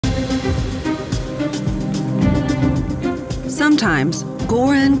Sometimes,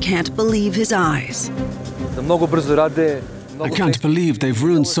 Goran can't believe his eyes. I can't believe they've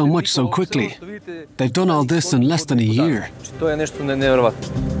ruined so much so quickly. They've done all this in less than a year.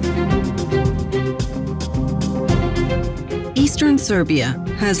 Eastern Serbia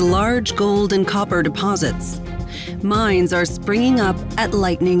has large gold and copper deposits. Mines are springing up at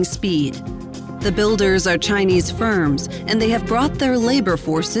lightning speed. The builders are Chinese firms, and they have brought their labor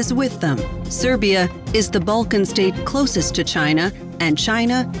forces with them. Serbia is the Balkan state closest to China, and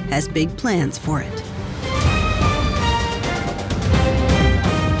China has big plans for it.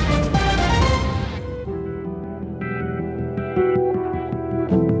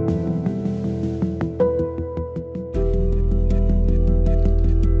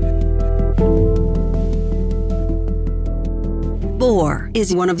 Bor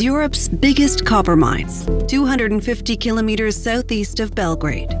is one of Europe's biggest copper mines, 250 kilometers southeast of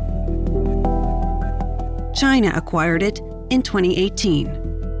Belgrade. China acquired it in 2018.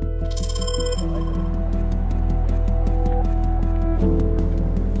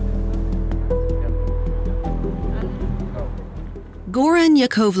 Goran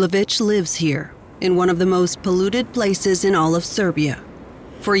Yakovlevich lives here, in one of the most polluted places in all of Serbia.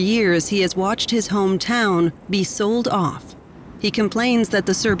 For years, he has watched his hometown be sold off. He complains that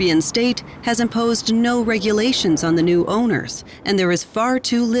the Serbian state has imposed no regulations on the new owners, and there is far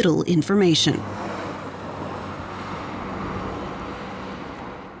too little information.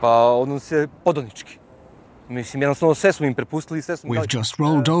 We've just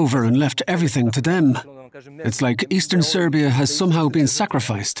rolled over and left everything to them. It's like Eastern Serbia has somehow been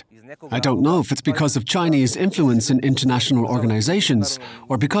sacrificed. I don't know if it's because of Chinese influence in international organizations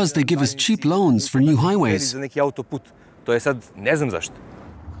or because they give us cheap loans for new highways.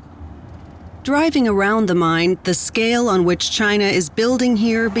 Driving around the mine, the scale on which China is building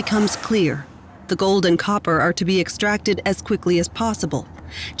here becomes clear. The gold and copper are to be extracted as quickly as possible.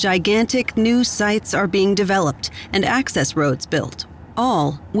 Gigantic new sites are being developed and access roads built,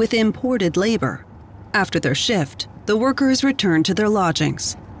 all with imported labor. After their shift, the workers return to their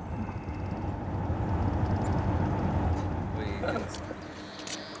lodgings.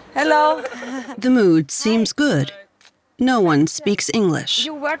 Hello. The mood seems good. No one speaks English.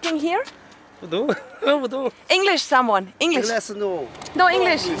 You working here? English, someone. English. No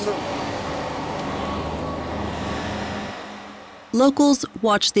English. Locals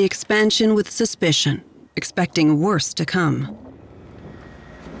watch the expansion with suspicion, expecting worse to come.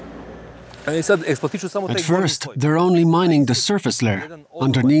 At first, they're only mining the surface layer.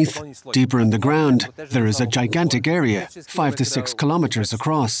 Underneath, deeper in the ground, there is a gigantic area, 5 to 6 kilometers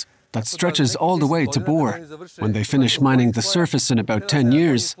across, that stretches all the way to Bor. When they finish mining the surface in about 10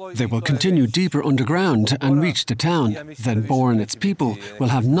 years, they will continue deeper underground and reach the town. Then Bor and its people will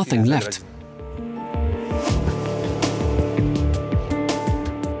have nothing left.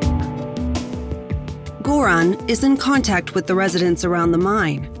 Goran is in contact with the residents around the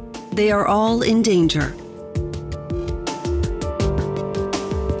mine. They are all in danger.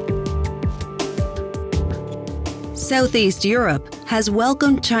 Southeast Europe has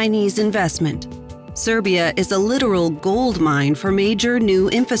welcomed Chinese investment. Serbia is a literal gold mine for major new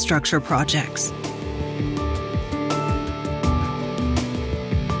infrastructure projects.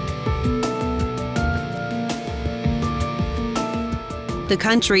 The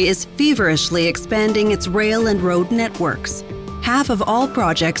country is feverishly expanding its rail and road networks. Half of all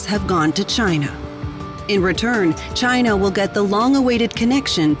projects have gone to China. In return, China will get the long-awaited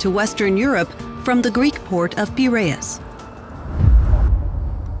connection to Western Europe from the Greek port of Piraeus.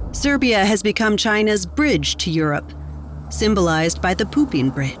 Serbia has become China's bridge to Europe, symbolized by the Pupin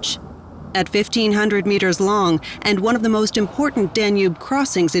Bridge. At 1,500 meters long and one of the most important Danube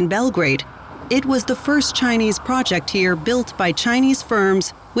crossings in Belgrade, it was the first Chinese project here built by Chinese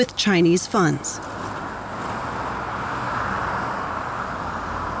firms with Chinese funds.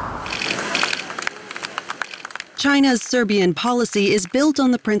 China's Serbian policy is built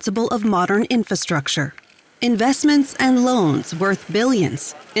on the principle of modern infrastructure. Investments and loans worth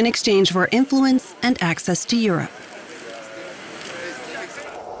billions in exchange for influence and access to Europe.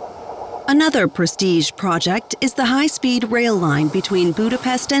 Another prestige project is the high-speed rail line between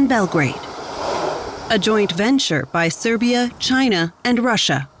Budapest and Belgrade. A joint venture by Serbia, China, and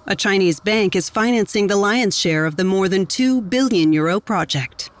Russia. A Chinese bank is financing the lion's share of the more than €2 billion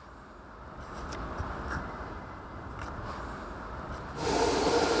project.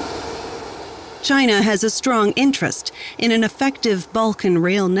 China has a strong interest in an effective Balkan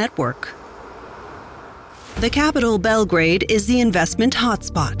rail network. The capital, Belgrade, is the investment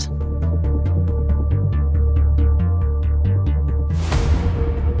hotspot.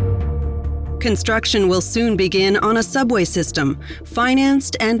 Construction will soon begin on a subway system,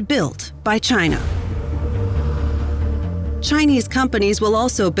 financed and built by China. Chinese companies will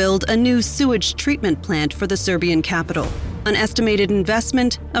also build a new sewage treatment plant for the Serbian capital, an estimated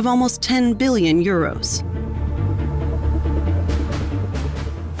investment of almost 10 billion euros.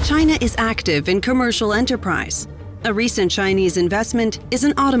 China is active in commercial enterprise. A recent Chinese investment is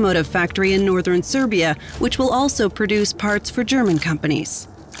an automotive factory in northern Serbia, which will also produce parts for German companies.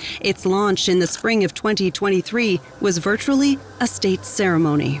 Its launch in the spring of 2023 was virtually a state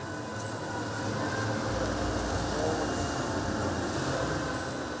ceremony.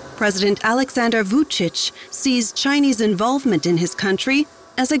 President Aleksandar Vučić sees Chinese involvement in his country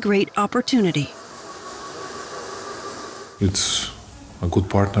as a great opportunity. It's a good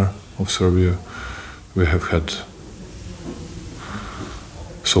partner of Serbia. We have had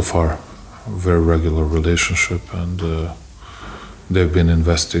so far a very regular relationship, and they've been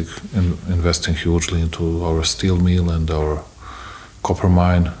investing hugely into our steel mill and our copper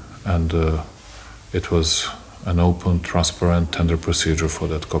mine, and it was an open, transparent tender procedure for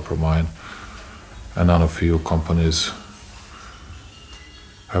that copper mine, and none of EU companies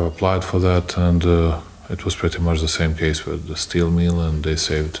have applied for that, and it was pretty much the same case with the steel mill, and they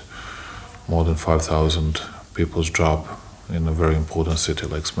saved more than 5,000 people's job in a very important city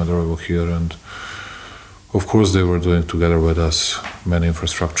like Smederevo here. And of course they were doing together with us many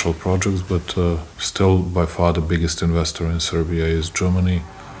infrastructural projects, but still by far the biggest investor in Serbia is Germany.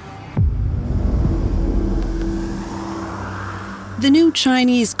 The new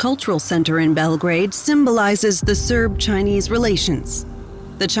Chinese Cultural Center in Belgrade symbolizes the Serb-Chinese relations.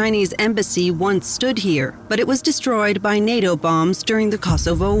 The Chinese embassy once stood here, but it was destroyed by NATO bombs during the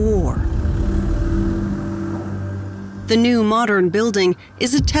Kosovo War. The new modern building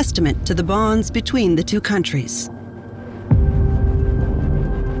is a testament to the bonds between the two countries.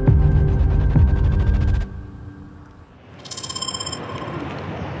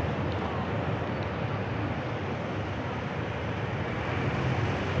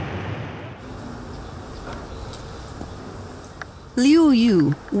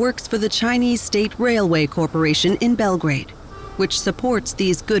 Liu works for the Chinese State Railway Corporation in Belgrade, which supports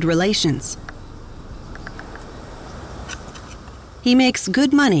these good relations. He makes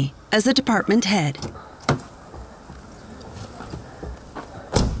good money as a department head.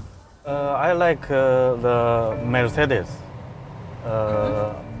 I like the Mercedes,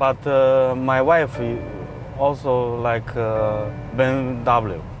 but my wife also like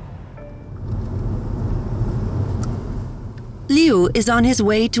BMW. Liu is on his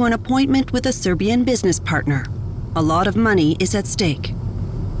way to an appointment with a Serbian business partner. A lot of money is at stake.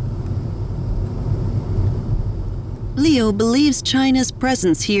 Liu believes China's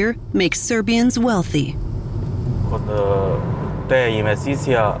presence here makes Serbians wealthy.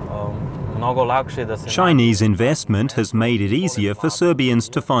 Chinese investment has made it easier for Serbians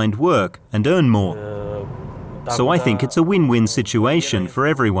to find work and earn more. So I think it's a win-win situation for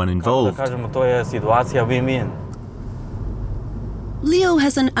everyone involved. Leo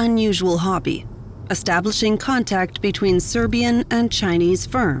has an unusual hobby, establishing contact between Serbian and Chinese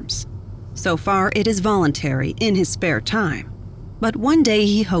firms. So far, it is voluntary in his spare time, but one day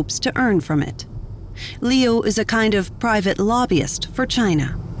he hopes to earn from it. Leo is a kind of private lobbyist for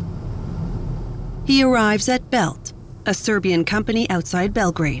China. He arrives at Belt, a Serbian company outside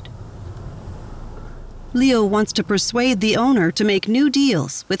Belgrade. Leo wants to persuade the owner to make new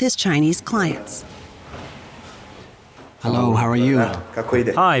deals with his Chinese clients. Hello, how are you?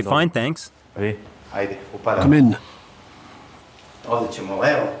 Hi, fine, thanks. Come in.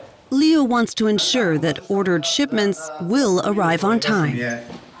 Leo wants to ensure that ordered shipments will arrive on time.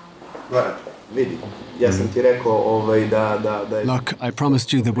 Look, I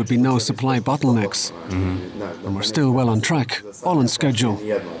promised you there would be no supply bottlenecks. And we're still well on track, all on schedule.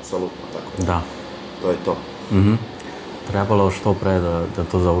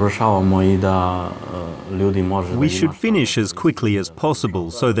 We should finish as quickly as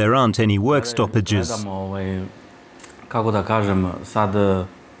possible so there aren't any work stoppages.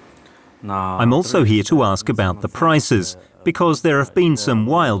 I'm also here to ask about the prices, because there have been some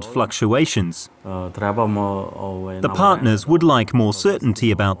wild fluctuations. The partners would like more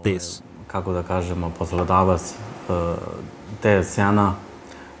certainty about this.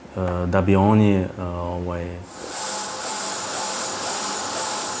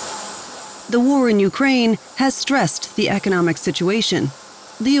 The war in Ukraine has stressed the economic situation.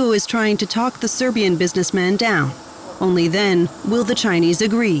 Leo is trying to talk the Serbian businessman down. Only then will the Chinese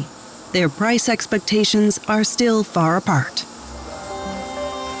agree. Their price expectations are still far apart.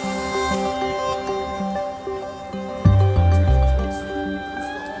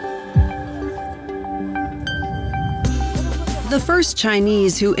 The first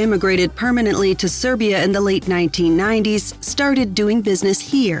Chinese who immigrated permanently to Serbia in the late 1990s started doing business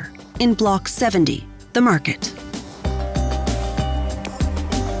here, in Block 70, the market.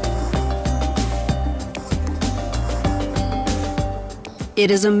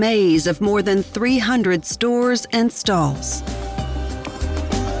 It is a maze of more than 300 stores and stalls.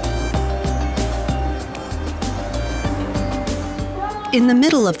 In the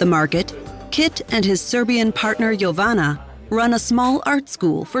middle of the market, Kit and his Serbian partner Jovana run a small art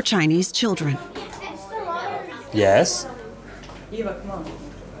school for Chinese children. Yes?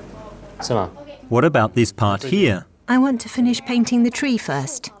 What about this part here? I want to finish painting the tree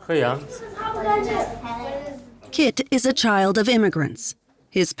first. Kit is a child of immigrants.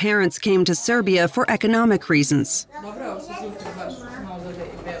 His parents came to Serbia for economic reasons.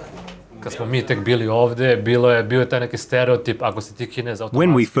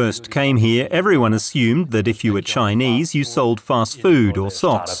 When we first came here, everyone assumed that if you were Chinese, you sold fast food or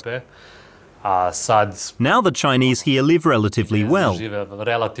socks. Now the Chinese here live relatively well.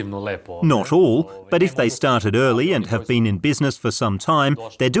 Not all, but if they started early and have been in business for some time,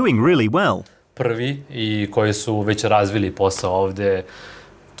 they're doing really well.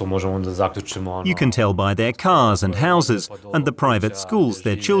 You can tell by their cars and houses and the private schools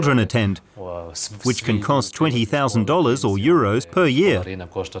their children attend, which can cost $20,000 or euros per year.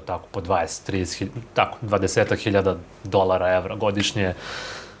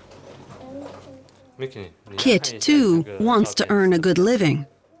 Kit, too, wants to earn a good living.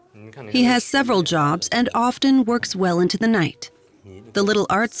 He has several jobs and often works well into the night. The little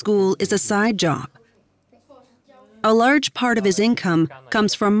art school is a side job. A large part of his income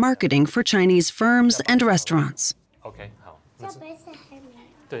comes from marketing for Chinese firms and restaurants.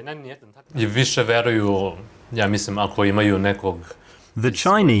 The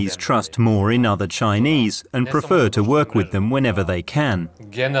Chinese trust more in other Chinese and prefer to work with them whenever they can.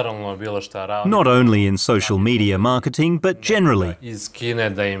 Not only in social media marketing, but generally.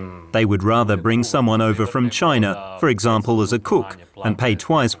 They would rather bring someone over from China, for example as a cook, and pay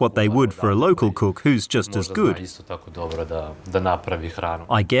twice what they would for a local cook who's just as good.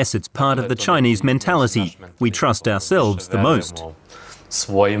 I guess it's part of the Chinese mentality. We trust ourselves the most.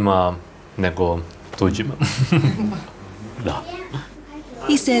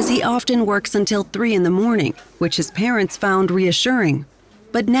 He says he often works until 3 in the morning, which his parents found reassuring.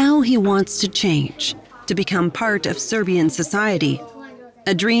 But now he wants to change, to become part of Serbian society,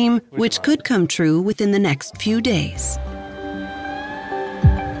 a dream which could come true within the next few days.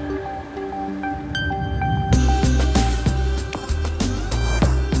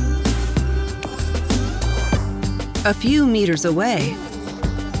 A few meters away,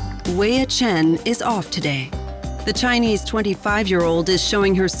 Weiya Chen is off today. The Chinese 25-year-old is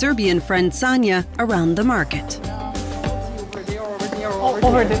showing her Serbian friend Sanya around the market.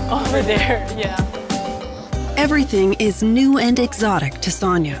 Over there, yeah. Everything is new and exotic to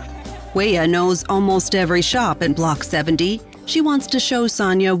Sanya. Weiya knows almost every shop in Block 70. She wants to show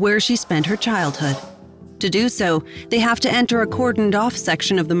Sanya where she spent her childhood. To do so, they have to enter a cordoned-off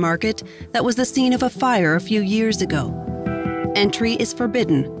section of the market that was the scene of a fire a few years ago. Entry is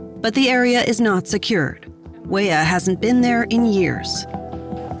forbidden, but the area is not secured. Weiya hasn't been there in years.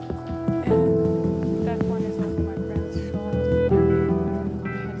 That one is also my friend's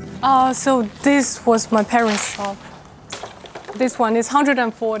shop. So this was my parents' shop. This one is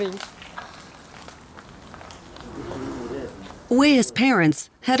 140. Weiya's parents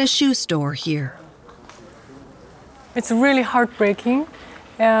had a shoe store here. It's really heartbreaking,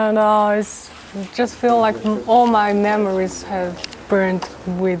 and it's just feel like all my memories have burned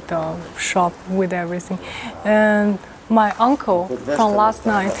with the shop, with everything. And my uncle from last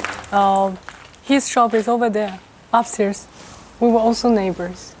night, his shop is over there, upstairs. We were also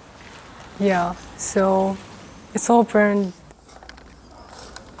neighbors. Yeah, so it's all burned.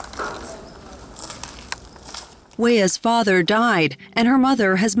 Weiya's father died, and her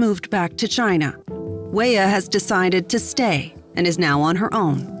mother has moved back to China. Weiya has decided to stay and is now on her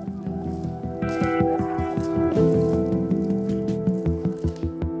own.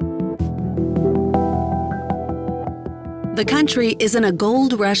 The country is in a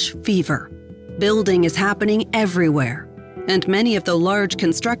gold rush fever. Building is happening everywhere, and many of the large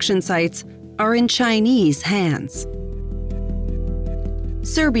construction sites are in Chinese hands.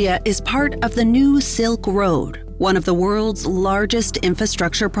 Serbia is part of the new Silk Road, one of the world's largest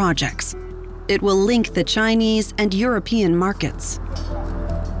infrastructure projects. It will link the Chinese and European markets.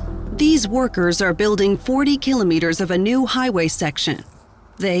 These workers are building 40 kilometers of a new highway section.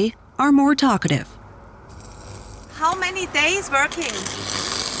 They are more talkative. How many days working?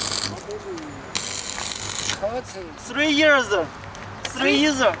 3 years. 3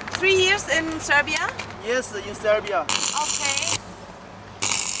 years. 3 years in Serbia? Yes, in Serbia. Okay.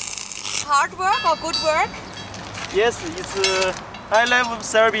 Hard work or good work? Yes, it's I love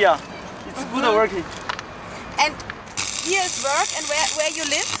Serbia. It's good working. And here is work, and where you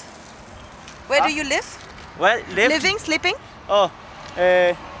live? Where do you live? Where live? Living, sleeping? Oh,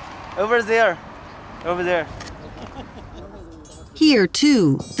 over there. Over there. Here,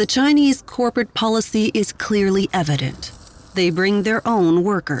 too, the Chinese corporate policy is clearly evident. They bring their own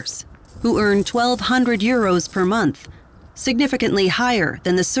workers, who earn 1,200 euros per month, significantly higher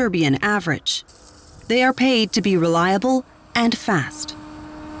than the Serbian average. They are paid to be reliable and fast.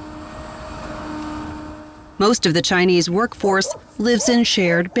 Most of the Chinese workforce lives in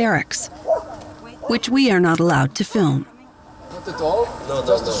shared barracks, which we are not allowed to film. Not at all? No,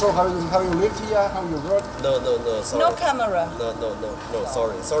 just to show how you live here, how you work? No, sorry. No camera? No,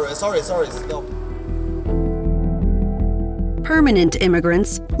 sorry, stop. Permanent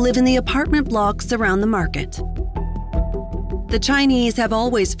immigrants live in the apartment blocks around the market. The Chinese have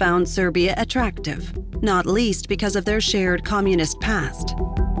always found Serbia attractive, not least because of their shared communist past.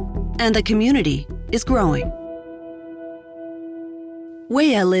 And the community is growing.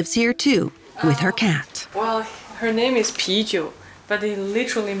 Weiya lives here too, with her cat. Well, her name is 啤酒, but it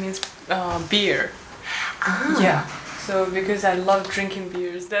literally means beer. Yeah, so because I love drinking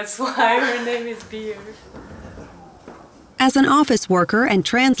beers, that's why her name is beer. As an office worker and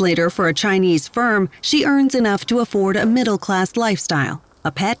translator for a Chinese firm, she earns enough to afford a middle-class lifestyle,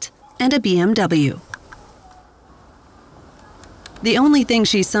 a pet, and a BMW. The only thing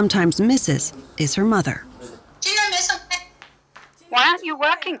she sometimes misses is her mother. Why aren't you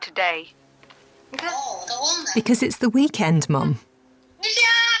working today? Because it's the weekend, Mum.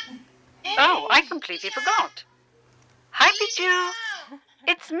 Oh, I completely forgot. Hi, Pichu.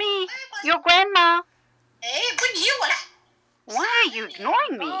 It's me, your grandma. Why are you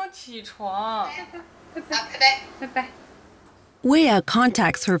ignoring me? Weiya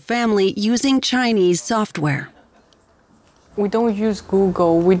contacts her family using Chinese software. We don't use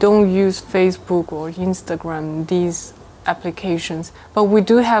Google, we don't use Facebook or Instagram, these applications, but we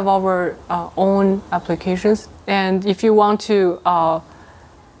do have our own applications. And if you want to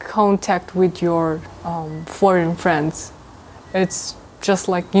contact with your foreign friends, it's just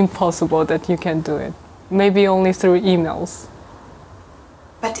like impossible that you can do it. Maybe only through emails.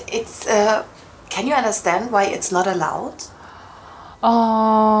 But it's, can you understand why it's not allowed?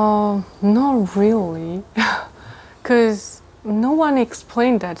 Not really, because no one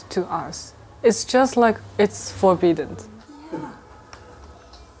explained that to us. It's just like it's forbidden.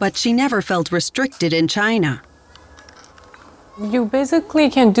 But she never felt restricted in China. You basically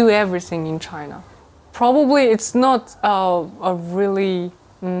can do everything in China. Probably it's not a really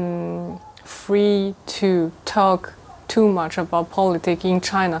free to talk too much about politics in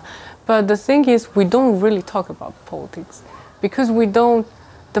China. But the thing is, we don't really talk about politics because we don't,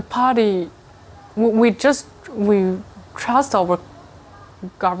 the party, we trust our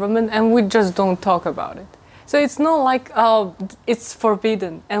government and we just don't talk about it. So it's not like it's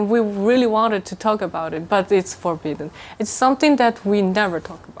forbidden and we really wanted to talk about it, but it's forbidden. It's something that we never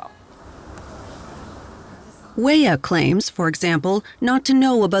talk about. Weiya claims, for example, not to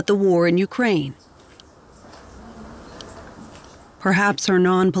know about the war in Ukraine. Perhaps her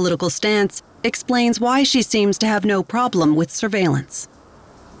non-political stance explains why she seems to have no problem with surveillance.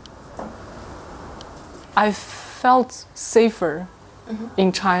 I felt safer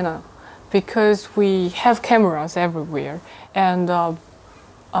in China because we have cameras everywhere, and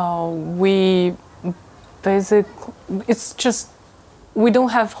we basically, it's just, we don't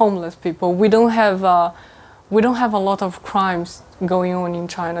have homeless people, we don't have a lot of crimes going on in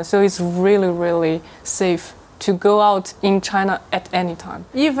China, so it's really, really safe to go out in China at any time.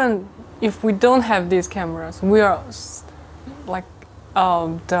 Even if we don't have these cameras, we are like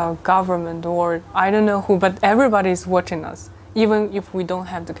the government or I don't know who, but everybody is watching us, even if we don't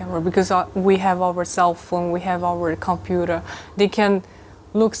have the camera, because we have our cell phone, we have our computer. They can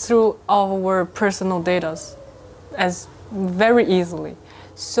look through our personal data as very easily.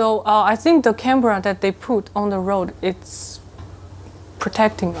 So I think the camera that they put on the road, it's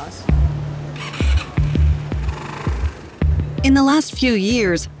protecting us. In the last few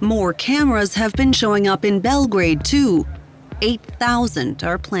years, more cameras have been showing up in Belgrade too. 8,000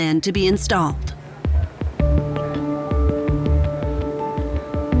 are planned to be installed.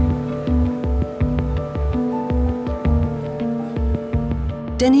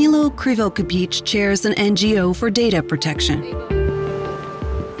 Danilo Krivokapic chairs an NGO for data protection.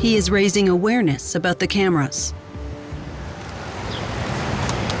 He is raising awareness about the cameras.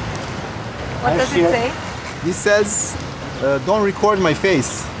 What does it say? This says, don't record my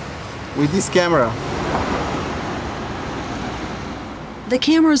face with this camera. The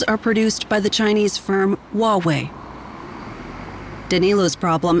cameras are produced by the Chinese firm Huawei. Danilo's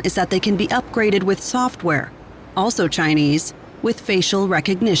problem is that they can be upgraded with software, also Chinese, with facial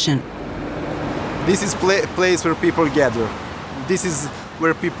recognition. This is place where people gather. This is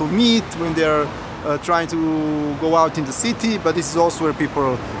where people meet when they're trying to go out in the city, but this is also where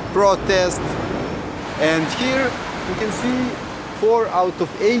people protest. And here you can see 4 out of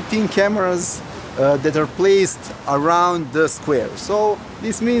 18 cameras that are placed around the square. So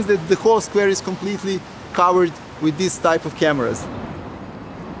this means that the whole square is completely covered with this type of cameras.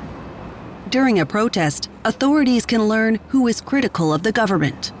 During a protest, authorities can learn who is critical of the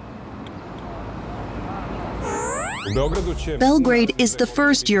government. Belgrade is the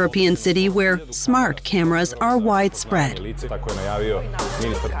first European city where smart cameras are widespread.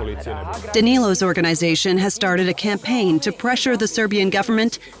 Danilo's organization has started a campaign to pressure the Serbian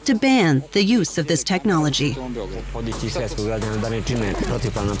government to ban the use of this technology.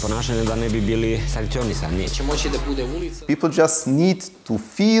 People just need to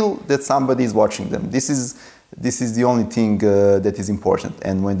feel that somebody is watching them. This is the only thing that is important.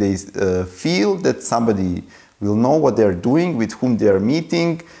 And when they feel that somebody will know what they're doing, with whom they are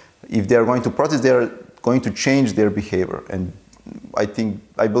meeting, if they are going to protest, they are going to change their behavior. And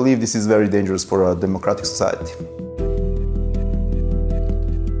I believe this is very dangerous for a democratic society.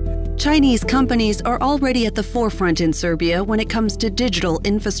 Chinese companies are already at the forefront in Serbia when it comes to digital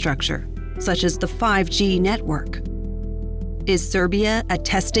infrastructure, such as the 5G network. Is Serbia a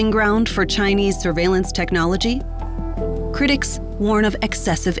testing ground for Chinese surveillance technology? Critics warn of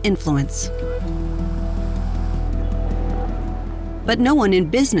excessive influence. But no one in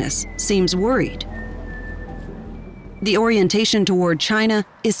business seems worried. The orientation toward China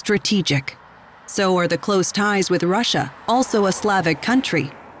is strategic. So are the close ties with Russia, also a Slavic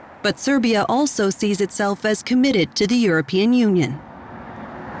country. But Serbia also sees itself as committed to the European Union.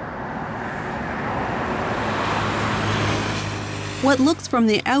 What looks from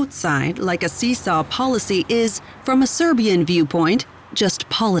the outside like a seesaw policy is, from a Serbian viewpoint, just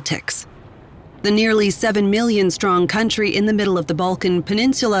politics. The nearly 7 million strong country in the middle of the Balkan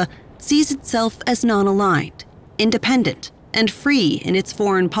Peninsula sees itself as non-aligned, independent, and free in its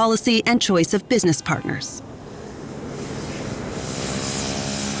foreign policy and choice of business partners.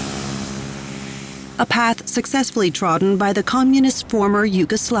 A path successfully trodden by the communist former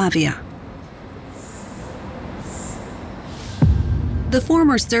Yugoslavia. The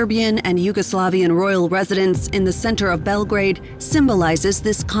former Serbian and Yugoslavian royal residence in the center of Belgrade symbolizes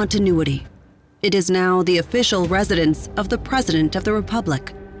this continuity. It is now the official residence of the President of the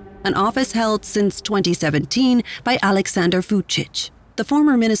Republic, an office held since 2017 by Aleksandar Vučić, the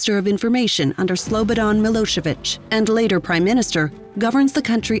former Minister of Information under Slobodan Milošević and later Prime Minister, governs the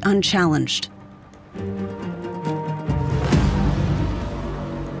country unchallenged.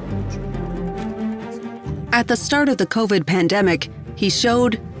 At the start of the COVID pandemic, he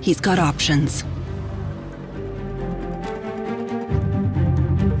showed he's got options.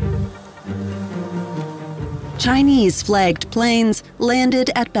 Chinese flagged planes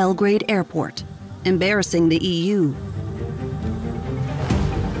landed at Belgrade Airport, embarrassing the EU.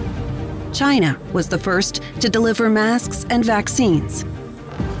 China was the first to deliver masks and vaccines.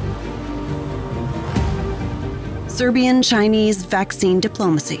 Serbian-Chinese vaccine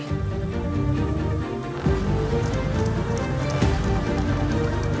diplomacy.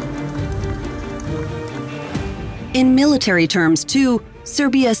 In military terms, too,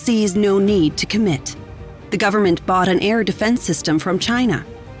 Serbia sees no need to commit. The government bought an air defense system from China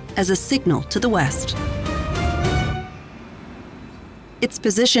as a signal to the West. Its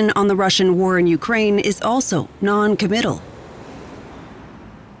position on the Russian war in Ukraine is also non-committal.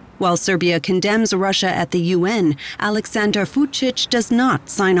 While Serbia condemns Russia at the UN, Aleksandar Vučić does not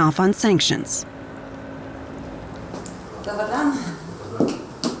sign off on sanctions.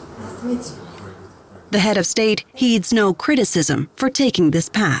 The head of state heeds no criticism for taking this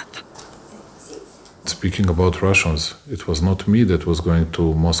path. Speaking about Russians, it was not me that was going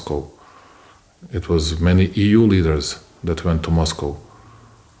to Moscow. It was many EU leaders that went to Moscow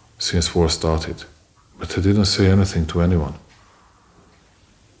since war started. But I didn't say anything to anyone.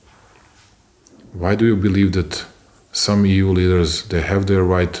 Why do you believe that some EU leaders, they have their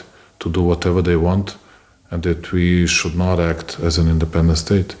right to do whatever they want and that we should not act as an independent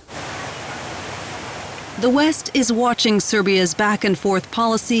state? The West is watching Serbia's back and forth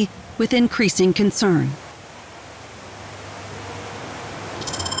policy with increasing concern.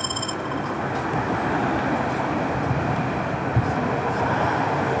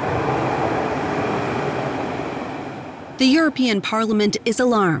 The European Parliament is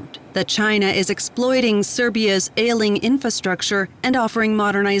alarmed that China is exploiting Serbia's ailing infrastructure and offering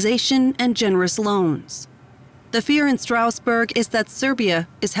modernization and generous loans. The fear in Strasbourg is that Serbia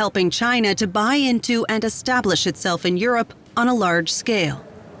is helping China to buy into and establish itself in Europe on a large scale.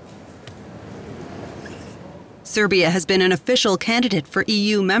 Serbia has been an official candidate for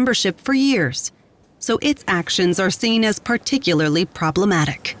EU membership for years, so its actions are seen as particularly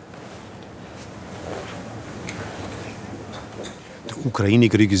problematic. The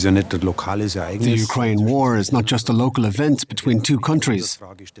Ukraine war is not just a local event between two countries,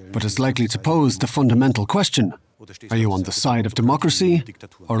 but is likely to pose the fundamental question: are you on the side of democracy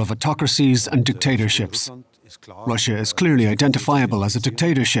or of autocracies and dictatorships? Russia is clearly identifiable as a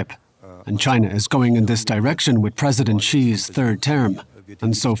dictatorship, and China is going in this direction with President Xi's third term.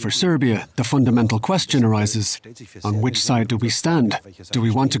 And so for Serbia, the fundamental question arises: on which side do we stand? Do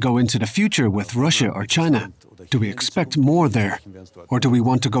we want to go into the future with Russia or China? Do we expect more there? Or do we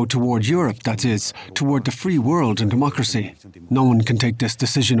want to go toward Europe, that is, toward the free world and democracy? No one can take this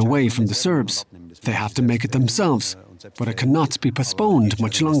decision away from the Serbs. They have to make it themselves, but it cannot be postponed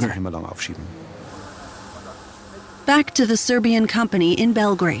much longer. Back to the Serbian company in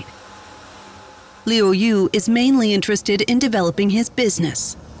Belgrade. Liu is mainly interested in developing his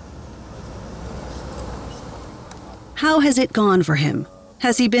business. How has it gone for him?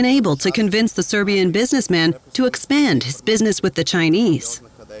 Has he been able to convince the Serbian businessman to expand his business with the Chinese?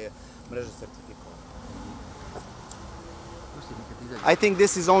 I think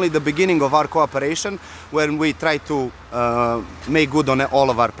this is only the beginning of our cooperation, when we try to make good on all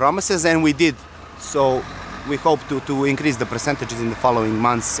of our promises, and we did. So we hope to increase the percentages in the following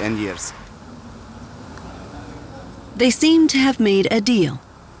months and years. They seem to have made a deal.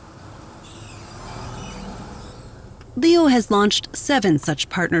 Leo has launched 7 such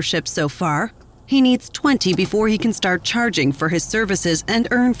partnerships so far. He needs 20 before he can start charging for his services and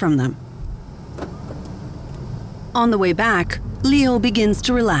earn from them. On the way back, Leo begins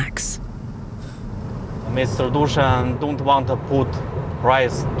to relax. Mr. Dusan don't want to put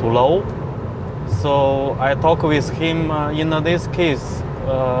price too low, so I talk with him. In this case,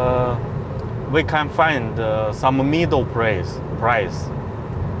 we can find some middle price,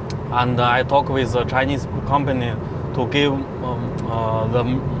 and I talk with a Chinese company to give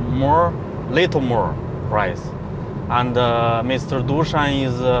little more price, and Mr. Dusan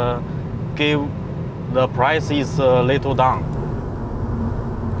is give the price is little down.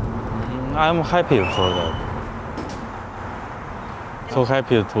 I'm happy for that. So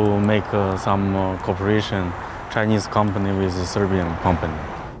happy to make some cooperation, Chinese company with a Serbian company.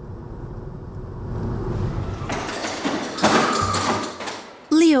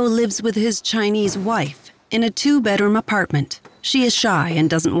 Leo lives with his Chinese wife in a 2-bedroom apartment. She is shy and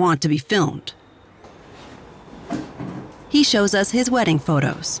doesn't want to be filmed. He shows us his wedding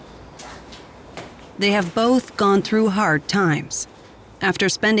photos. They have both gone through hard times. After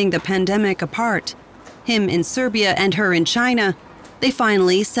spending the pandemic apart, him in Serbia and her in China, they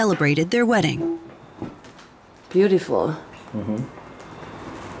finally celebrated their wedding. Beautiful. Mm-hmm.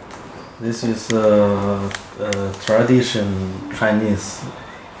 This is tradition Chinese.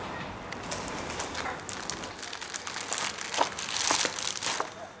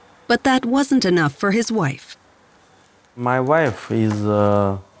 But that wasn't enough for his wife. My wife is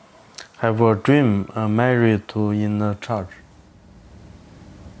have a dream married to in a church.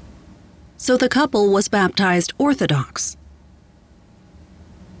 So the couple was baptized Orthodox.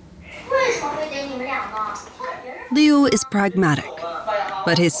 Liu is pragmatic,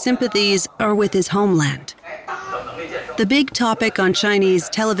 but his sympathies are with his homeland. The big topic on Chinese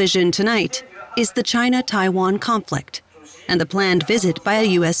television tonight is the China-Taiwan conflict and the planned visit by a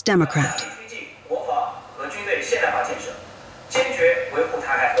U.S. Democrat.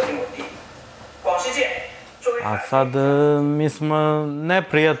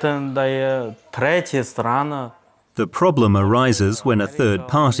 The problem arises when a third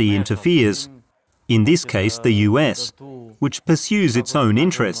party interferes, in this case the US, which pursues its own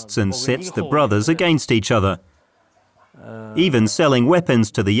interests and sets the brothers against each other, even selling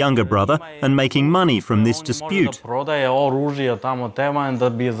weapons to the younger brother and making money from this dispute.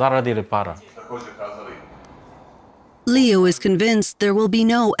 Leo is convinced there will be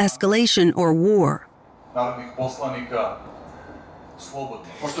no escalation or war. But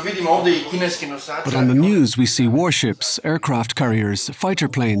on the news we see warships, aircraft carriers, fighter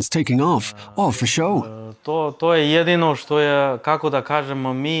planes taking off, all for show.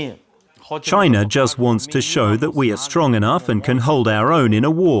 China just wants to show that we are strong enough and can hold our own in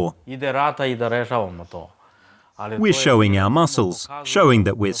a war. We're showing our muscles, showing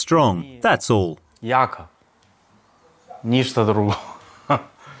that we're strong, that's all. Ничто другого.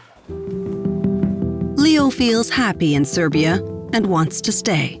 Leo feels happy in Serbia and wants to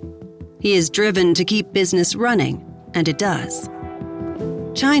stay. He is driven to keep business running, and it does.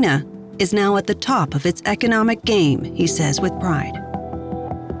 China is now at the top of its economic game, he says with pride.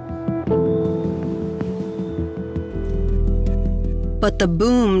 But the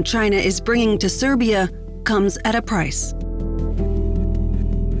boom China is bringing to Serbia comes at a price.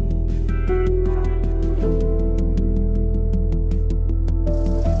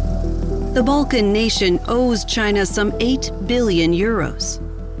 The Balkan nation owes China some 8 billion euros,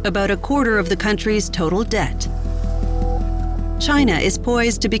 about a quarter of the country's total debt. China is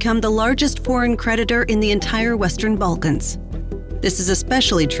poised to become the largest foreign creditor in the entire Western Balkans. This is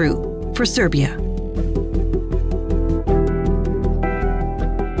especially true for Serbia.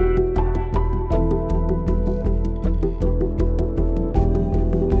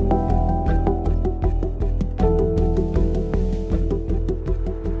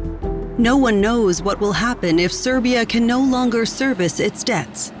 No one knows what will happen if Serbia can no longer service its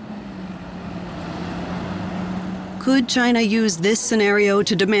debts. Could China use this scenario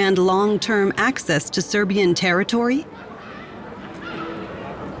to demand long-term access to Serbian territory?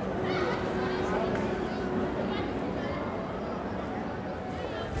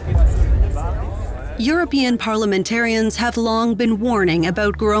 European parliamentarians have long been warning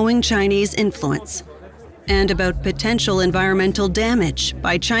about growing Chinese influence and about potential environmental damage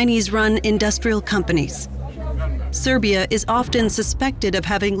by Chinese-run industrial companies. Serbia is often suspected of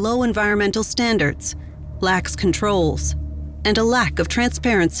having low environmental standards, lax controls, and a lack of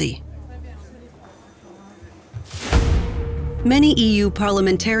transparency. Many EU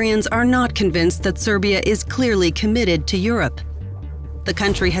parliamentarians are not convinced that Serbia is clearly committed to Europe. The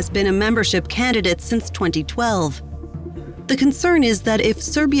country has been a membership candidate since 2012. The concern is that if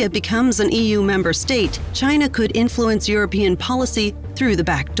Serbia becomes an EU member state, China could influence European policy through the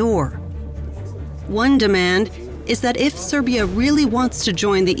back door. One demand is that if Serbia really wants to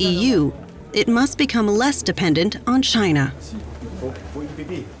join the EU, it must become less dependent on China.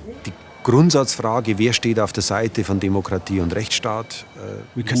 Die Grundsatzfrage, wer steht auf der Seite von Demokratie und Rechtsstaat?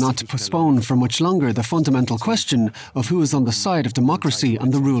 We cannot postpone for much longer the fundamental question of who is on the side of democracy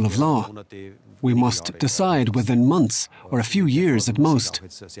and the rule of law. We must decide within months or a few years at most,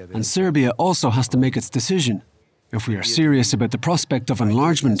 and Serbia also has to make its decision. If we are serious about the prospect of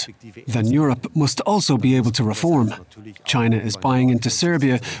enlargement, then Europe must also be able to reform. China is buying into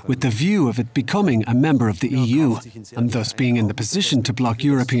Serbia with the view of it becoming a member of the EU, and thus being in the position to block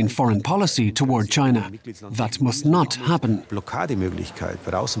European foreign policy toward China. That must not happen.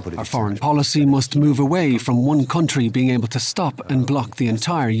 Our foreign policy must move away from one country being able to stop and block the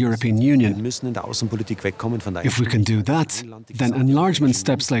entire European Union. If we can do that, then enlargement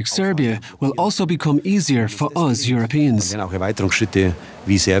steps like Serbia will also become easier for us Europeans. Auch Erweiterungsschritte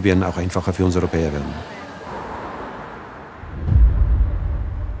wie Serbien auch einfacher für uns Europäer werden.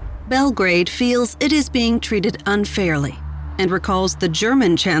 Belgrade feels it is being treated unfairly and recalls the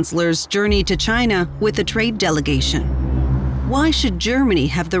German chancellor's journey to China with a trade delegation. Why should Germany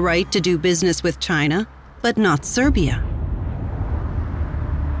have the right to do business with China, but not Serbia?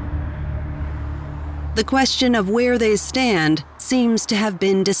 The question of where they stand seems to have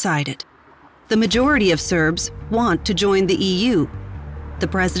been decided. The majority of Serbs want to join the EU. The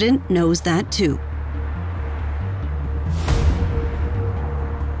president knows that too.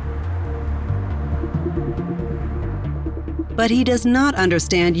 But he does not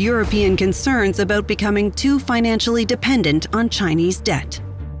understand European concerns about becoming too financially dependent on Chinese debt.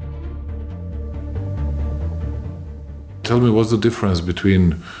 Tell me, what's the difference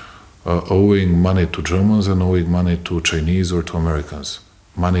between owing money to Germans and owing money to Chinese or to Americans?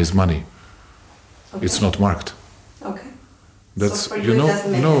 Money is money. Okay. It's not marked. Okay. That's, so for you, it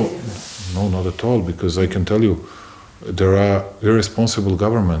doesn't make any difference. No, not at all, because I can tell you, there are irresponsible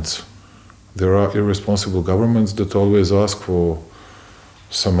governments. There are irresponsible governments that always ask for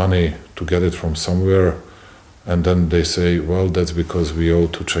some money to get it from somewhere, and then they say, well, that's because we owe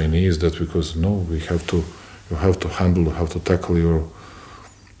to Chinese, that's because, no, you have to tackle your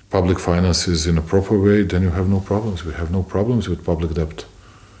public finances in a proper way, then you have no problems. We have no problems with public debt.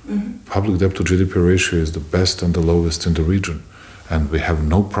 Mm-hmm. Public debt to GDP ratio is the best and the lowest in the region. And we have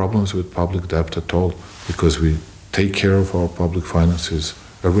no problems with public debt at all because we take care of our public finances.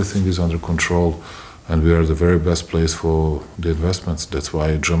 Everything is under control and we are the very best place for the investments. That's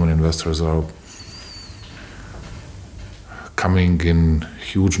why German investors are coming in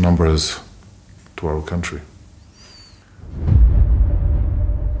huge numbers to our country.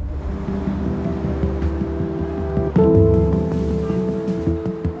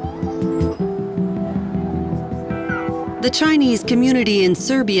 The Chinese community in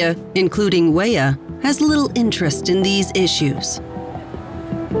Serbia, including Weiya, has little interest in these issues.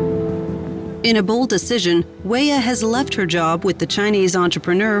 In a bold decision, Weiya has left her job with the Chinese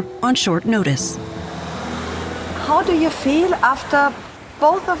entrepreneur on short notice. How do you feel after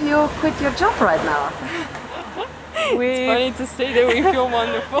both of you quit your job right now? It's funny to say that we feel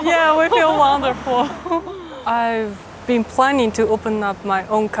wonderful. Yeah, we feel wonderful. I've been planning to open up my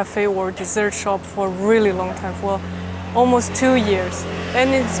own cafe or dessert shop for a really long time, for almost 2 years. And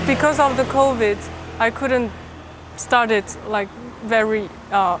it's because of the COVID, I couldn't start it like very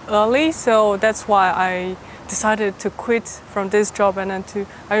early, so that's why I decided to quit from this job, and then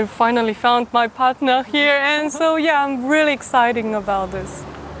I finally found my partner here, and so yeah, I'm really excited about this.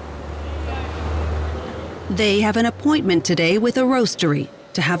 They have an appointment today with a roastery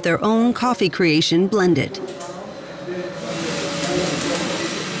to have their own coffee creation blended.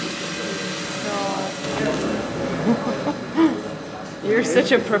 You're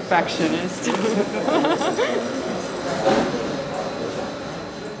such a perfectionist.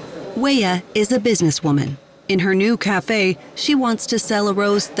 Weiya is a businesswoman. In her new cafe, she wants to sell a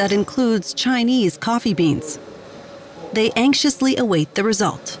roast that includes Chinese coffee beans. They anxiously await the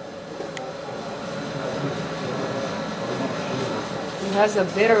result. It has a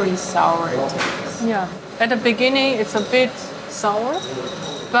bittery sour taste. Yeah, at the beginning it's a bit sour,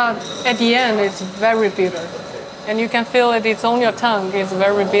 but at the end it's very bitter. And you can feel it, it's on your tongue, it's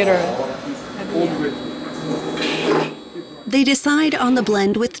very bitter at the end. They decide on the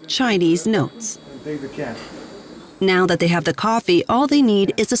blend with Chinese notes. Now that they have the coffee, all they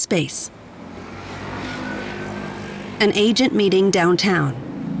need is a space. An agent meeting downtown.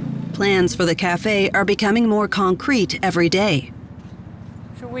 Plans for the cafe are becoming more concrete every day.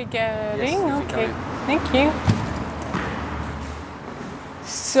 Should we get in? Okay, thank you.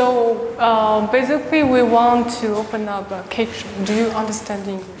 So basically we want to open up a cake shop. Do you understand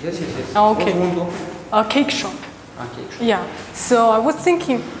English? Yes. Okay, a cake shop. Yeah, so I was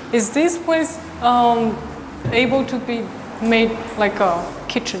thinking, is this place able to be made like a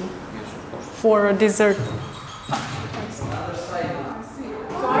kitchen for a dessert?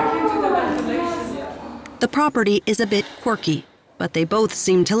 The property is a bit quirky, but they both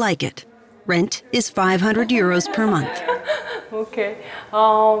seem to like it. Rent is 500 euros per month. Okay,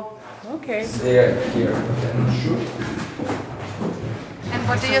 okay. And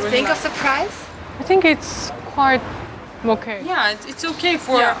what do you think of the price? I think it's quite okay. Yeah, it's okay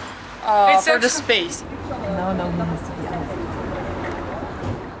for the space.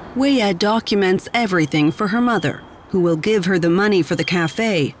 Weiya documents everything for her mother, who will give her the money for the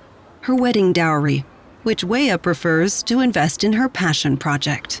cafe, her wedding dowry, which Weiya prefers to invest in her passion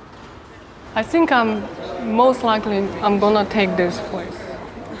project. I think most likely I'm gonna take this place.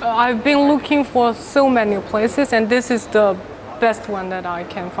 I've been looking for so many places, and this is the best one that I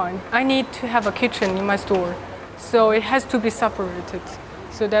can find. I need to have a kitchen in my store, so it has to be separated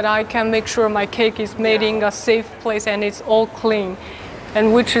so that I can make sure my cake is made in a safe place and it's all clean,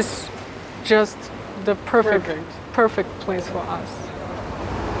 and which is just the perfect place for us.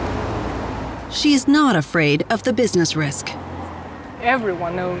 She is not afraid of the business risk.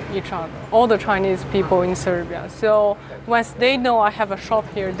 Everyone knows each other, all the Chinese people in Serbia. So once they know I have a shop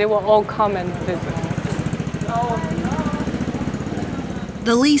here, they will all come and visit.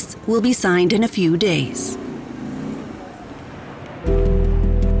 The lease will be signed in a few days.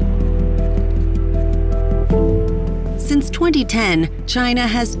 Since 2010, China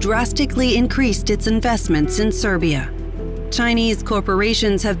has drastically increased its investments in Serbia. Chinese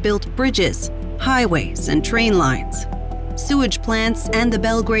corporations have built bridges, highways, and train lines. Sewage plants and the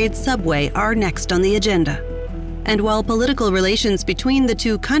Belgrade subway are next on the agenda. And while political relations between the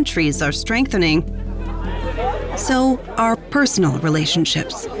two countries are strengthening, so are personal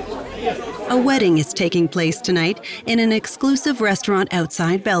relationships. A wedding is taking place tonight in an exclusive restaurant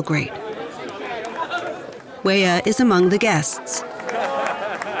outside Belgrade. Weiya is among the guests.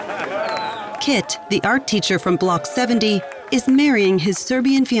 Kit, the art teacher from Block 70, is marrying his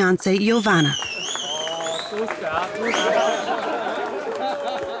Serbian fiancée Jovana.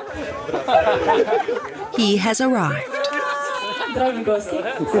 He has arrived.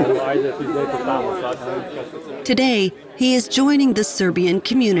 Today, he is joining the Serbian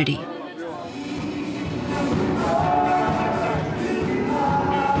community.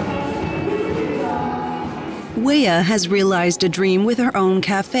 Weiya has realized a dream with her own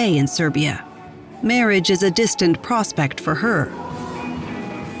cafe in Serbia. Marriage is a distant prospect for her.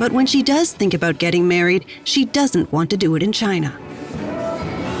 But when she does think about getting married, she doesn't want to do it in China.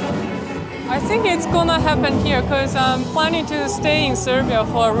 I think it's gonna happen here because I'm planning to stay in Serbia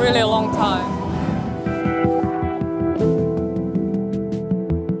for a really long time.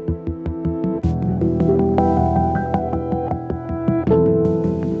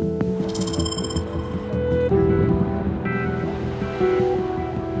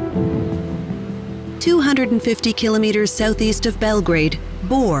 250 kilometers southeast of Belgrade,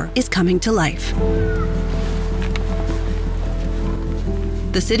 Bor is coming to life.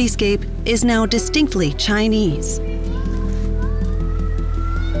 The cityscape is now distinctly Chinese.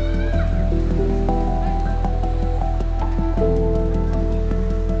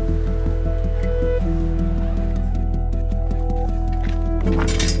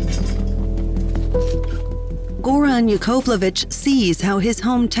 Goran-Liu sees how his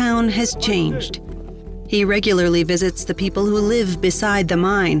hometown has changed. He regularly visits the people who live beside the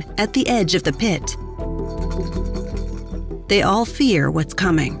mine, at the edge of the pit. They all fear what's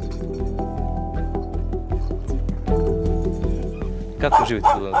coming.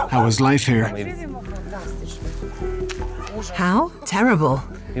 How is life here? How? Terrible.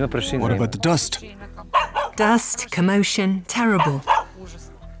 What about the dust? Dust, commotion, terrible.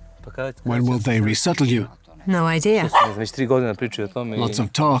 When will they resettle you? No idea. Lots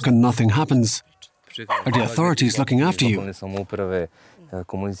of talk and nothing happens. Are the authorities looking after you?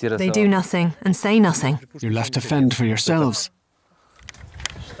 They do nothing and say nothing. You're left to fend for yourselves.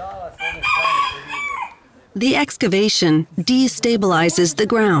 The excavation destabilizes the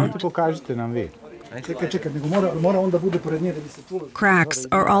ground. Cracks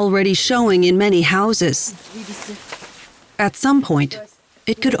are already showing in many houses. At some point,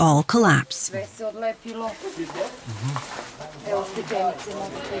 it could all collapse.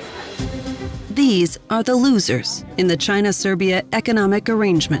 These are the losers in the China-Serbia economic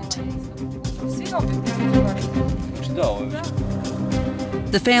arrangement.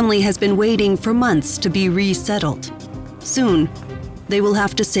 The family has been waiting for months to be resettled. Soon, they will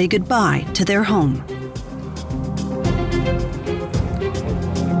have to say goodbye to their home.